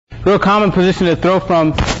real common position to throw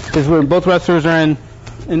from is where both wrestlers are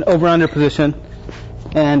in over-under position,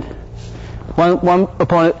 and one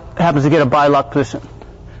opponent happens to get a bi-lock position.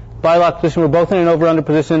 Bi-lock position, we're both in an over-under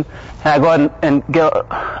position, and I go ahead and get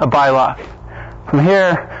a bi-lock. From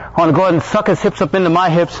here, I want to go ahead and suck his hips up into my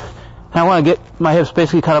hips, and I want to get my hips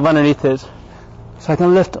basically kind of underneath his, so I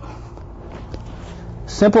can lift him.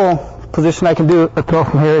 Simple position I can do a throw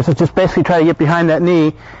from here is to just basically try to get behind that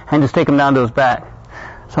knee and just take him down to his back.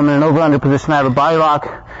 So I'm in an over-under position. I have a body lock.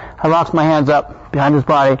 I lock my hands up behind his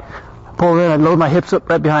body. I pull in, I load my hips up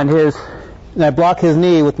right behind his, and I block his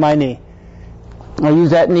knee with my knee. I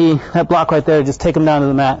use that knee, that block right there, to just take him down to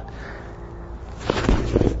the mat.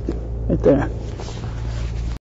 Right there.